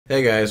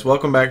Hey guys,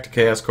 welcome back to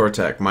Chaos Core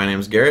Tech. My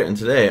name's Garrett, and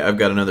today I've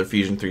got another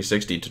Fusion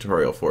 360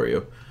 tutorial for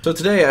you. So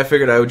today I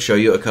figured I would show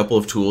you a couple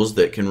of tools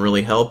that can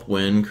really help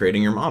when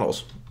creating your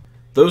models.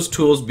 Those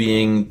tools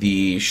being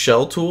the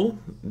Shell tool,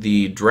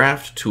 the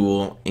Draft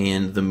tool,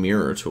 and the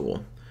Mirror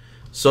tool.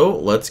 So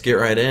let's get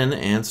right in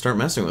and start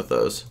messing with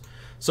those.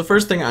 So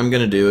first thing I'm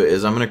going to do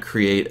is I'm going to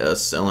create a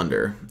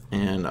cylinder,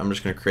 and I'm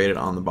just going to create it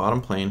on the bottom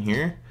plane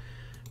here,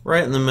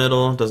 right in the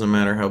middle, doesn't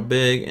matter how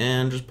big,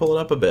 and just pull it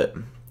up a bit.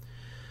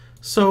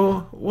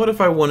 So what if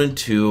I wanted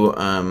to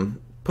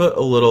put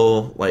a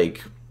little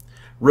like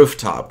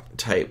rooftop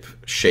type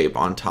shape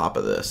on top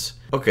of this?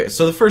 Okay,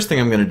 so the first thing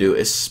I'm going to do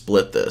is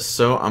split this.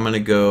 So I'm going to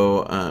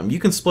go, you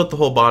can split the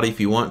whole body if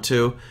you want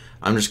to.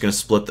 I'm just going to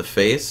split the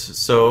face.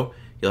 So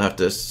you'll have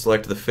to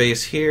select the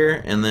face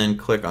here and then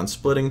click on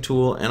splitting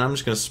tool, and I'm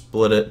just going to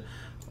split it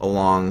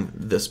along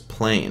this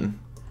plane.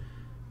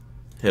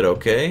 Hit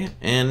OK,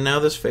 and now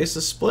this face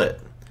is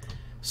split.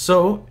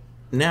 So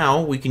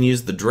now we can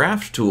use the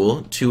Draft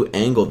tool to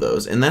angle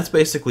those, and that's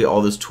basically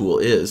all this tool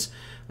is.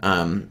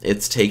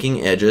 It's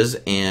taking edges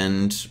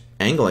and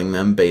angling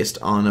them based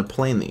on a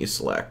plane that you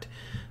select.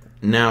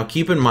 Now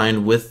keep in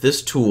mind, with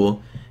this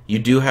tool you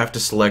do have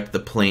to select the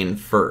plane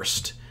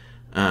first.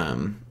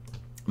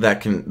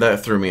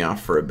 That threw me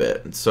off for a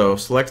bit. So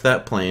select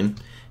that plane,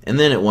 and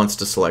then it wants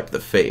to select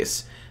the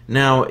face.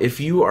 Now if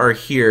you are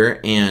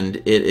here and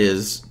it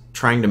is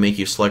trying to make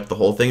you select the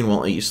whole thing and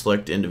won't let you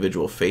select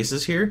individual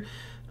faces here,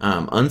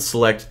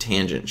 unselect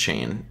tangent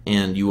chain,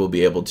 and you will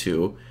be able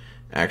to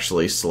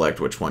actually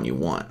select which one you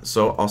want.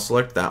 So I'll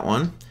select that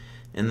one,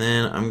 and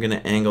then I'm going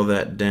to angle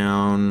that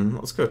down.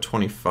 Let's go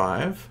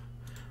 25.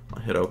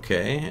 I'll hit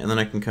OK, and then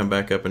I can come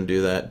back up and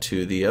do that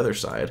to the other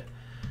side.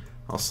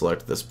 I'll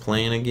select this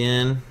plane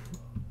again,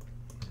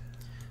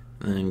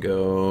 and then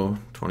go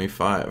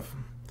 25.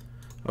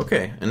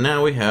 Okay, and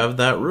now we have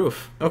that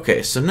roof.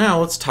 Okay, so now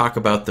let's talk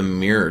about the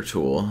Mirror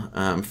tool.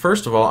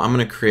 First of all, I'm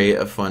going to create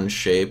a fun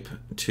shape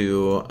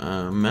to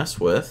mess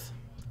with.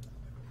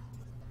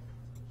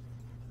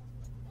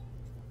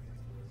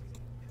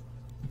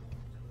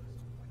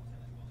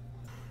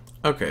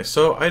 Okay,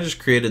 so I just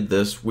created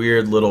this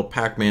weird little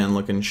Pac-Man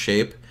looking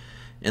shape,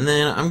 and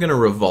then I'm going to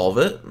revolve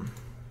it.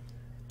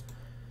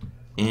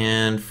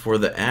 And for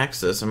the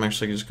axis, I'm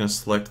actually just going to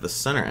select the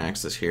center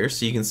axis here,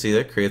 so you can see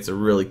that creates a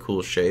really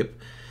cool shape.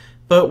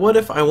 But what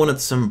if I wanted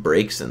some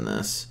breaks in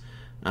this?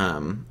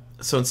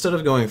 So instead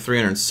of going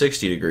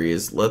 360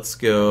 degrees, let's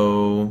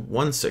go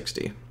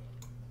 160.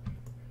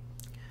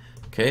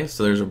 Okay,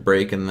 so there's a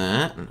break in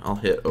that, and I'll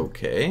hit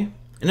OK.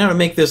 And now to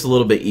make this a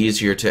little bit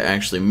easier to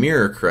actually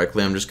mirror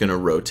correctly, I'm just going to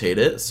rotate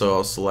it. So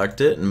I'll select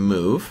it and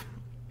move.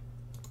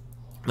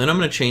 Then I'm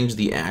going to change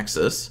the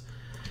axis,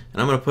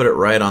 and I'm going to put it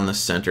right on the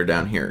center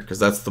down here, because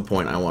that's the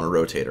point I want to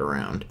rotate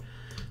around.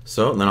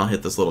 So then I'll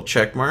hit this little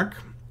check mark,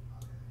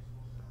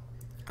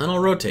 and I'll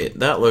rotate.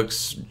 That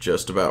looks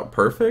just about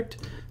perfect,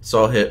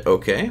 so I'll hit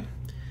OK.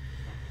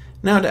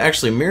 Now to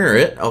actually mirror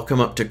it, I'll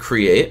come up to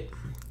Create,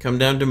 come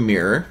down to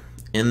Mirror,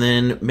 and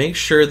then make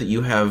sure that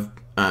you have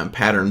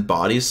pattern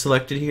bodies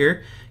selected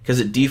here, because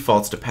it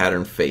defaults to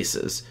pattern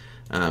faces.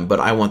 But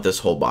I want this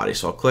whole body,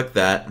 so I'll click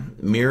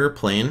that, Mirror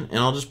Plane, and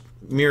I'll just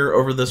mirror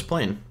over this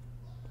plane.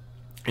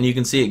 And you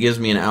can see it gives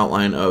me an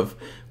outline of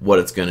what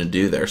it's going to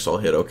do there, so I'll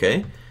hit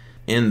OK.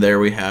 And there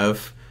we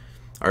have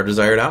our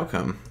desired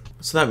outcome.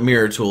 So that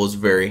Mirror tool is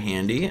very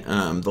handy.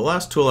 The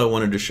last tool I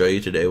wanted to show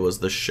you today was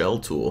the Shell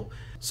tool.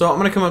 So I'm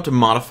going to come up to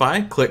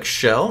Modify, click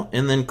Shell,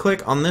 and then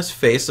click on this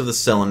face of the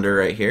cylinder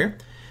right here.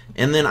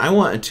 And then I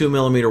want a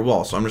 2mm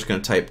wall, so I'm just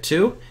going to type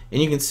 2,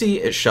 and you can see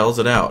it shells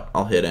it out.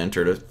 I'll hit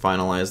Enter to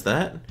finalize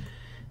that.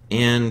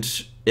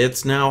 And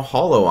it's now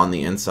hollow on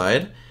the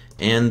inside,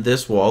 and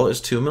this wall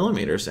is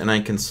 2mm. And I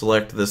can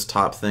select this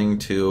top thing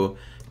to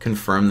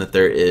confirm that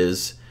there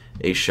is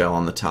a shell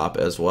on the top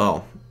as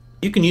well.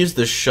 You can use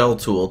this Shell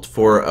tool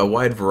for a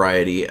wide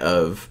variety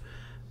of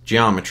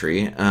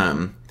geometry,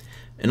 and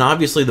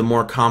obviously the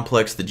more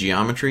complex the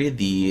geometry,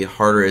 the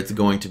harder it's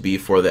going to be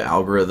for the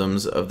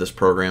algorithms of this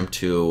program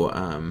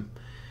to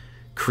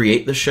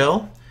create the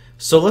shell.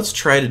 So let's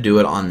try to do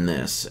it on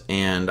this,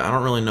 and I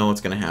don't really know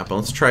what's going to happen.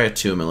 Let's try a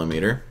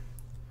 2mm,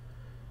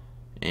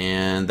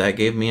 and that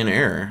gave me an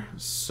error.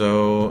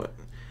 So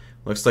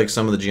looks like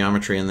some of the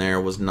geometry in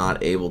there was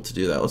not able to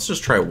do that. Let's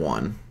just try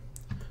 1.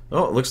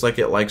 Oh, it looks like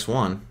it likes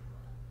 1.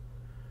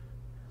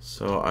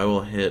 So I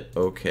will hit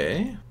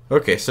OK.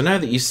 Okay, so now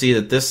that you see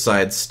that this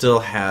side still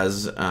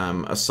has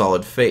a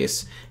solid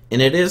face,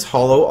 and it is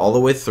hollow all the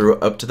way through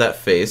up to that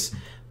face,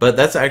 but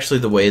that's actually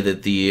the way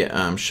that the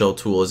Shell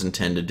tool is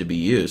intended to be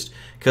used.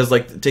 Because,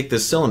 like, take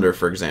this cylinder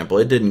for example,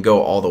 it didn't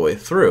go all the way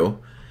through.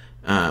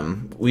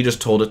 We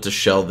just told it to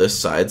shell this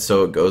side,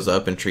 so it goes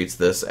up and treats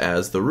this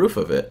as the roof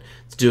of it.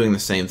 It's doing the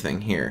same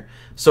thing here.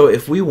 So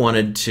if we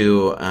wanted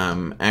to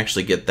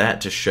actually get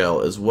that to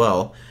shell as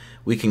well,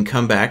 we can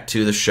come back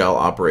to the shell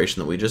operation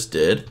that we just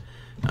did.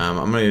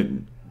 I'm going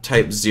to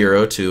type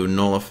 0 to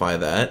nullify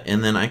that,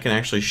 and then I can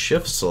actually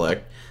shift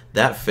select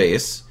that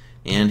face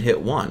and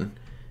hit 1.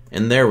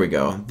 And there we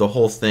go. The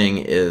whole thing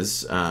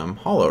is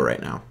hollow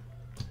right now.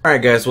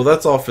 Alright guys, well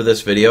that's all for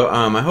this video.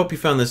 I hope you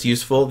found this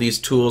useful. These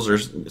tools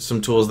are some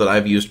tools that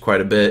I've used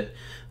quite a bit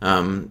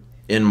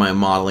in my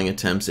modeling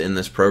attempts in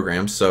this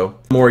program. So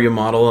the more you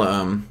model,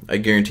 I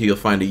guarantee you'll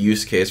find a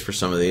use case for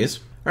some of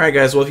these. Alright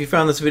guys, well if you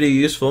found this video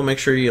useful, make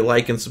sure you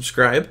like and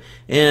subscribe,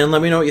 and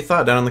let me know what you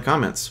thought down in the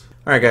comments.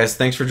 Alright guys,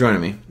 thanks for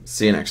joining me.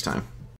 See you next time.